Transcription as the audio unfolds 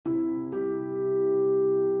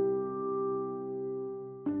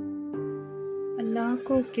اللہ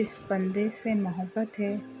کو کس بندے سے محبت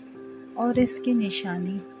ہے اور اس کی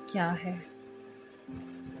نشانی کیا ہے؟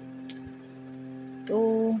 تو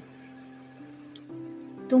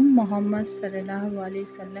تم محمد صلی اللہ علیہ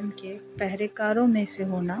وسلم کے پہریکاروں میں سے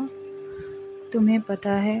ہو نا؟ تمہیں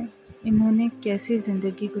پتہ ہے انہوں نے کیسی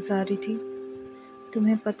زندگی گزاری تھی؟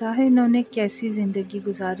 تمہیں پتہ ہے انہوں نے کیسی زندگی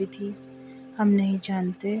گزاری تھی؟ ہم نہیں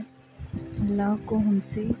جانتے اللہ کو ہم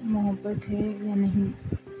سے محبت ہے یا نہیں،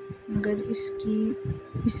 مگر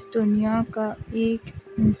اس دنیا کا ایک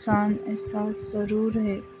انسان ایسا ضرور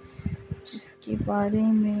ہے جس کے بارے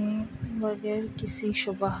میں بغیر کسی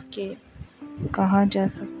شبہ کے کہا جا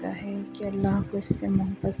سکتا ہے کہ اللہ کو اس سے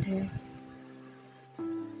محبت ہے۔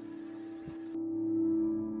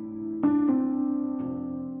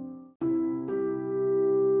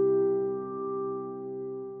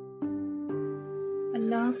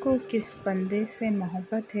 اللہ کو کس بندے سے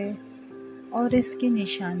محبت ہے اور اس کی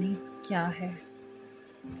نشانی کیا ہے؟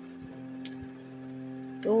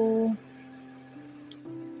 تو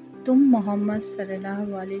تم محمد صلی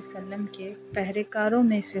اللہ علیہ وسلم کے پہریکاروں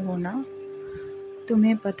میں سے ہو نا؟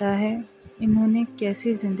 تمہیں پتہ ہے انہوں نے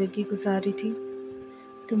کیسی زندگی گزاری تھی؟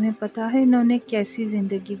 تمہیں پتہ ہے انہوں نے کیسی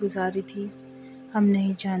زندگی گزاری تھی؟ ہم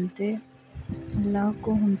نہیں جانتے اللہ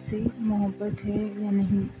کو ہم سے محبت ہے یا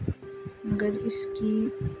نہیں، مگر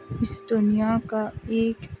اس دنیا کا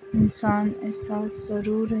ایک انسان ایسا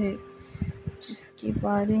ضرور ہے جس کے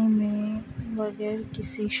بارے میں بغیر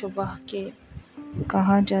کسی شبہ کے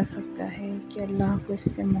کہا جا سکتا ہے کہ اللہ کو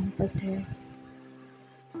اس سے محبت ہے۔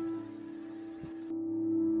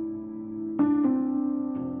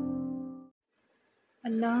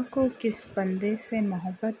 اللہ کو کس بندے سے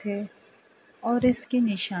محبت ہے اور اس کی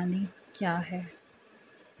نشانی کیا ہے؟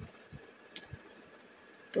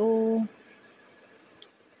 تو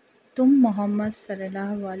تم محمد صلی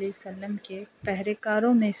اللہ علیہ وسلم کے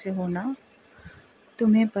پہریکاروں میں سے ہو نا؟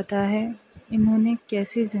 تمہیں پتہ ہے انہوں نے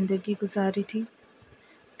کیسی زندگی گزاری تھی؟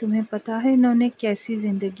 تمہیں پتہ ہے انہوں نے کیسی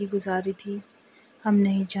زندگی گزاری تھی؟ ہم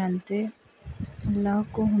نہیں جانتے اللہ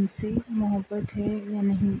کو ہم سے محبت ہے یا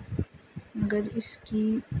نہیں، مگر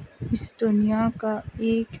اس دنیا کا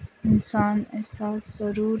ایک انسان ایسا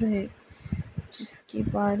ضرور ہے جس کے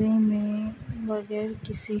بارے میں بغیر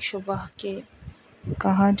کسی شبہ کے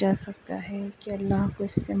کہا جا سکتا ہے کہ اللہ کو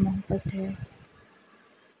اس سے محبت ہے۔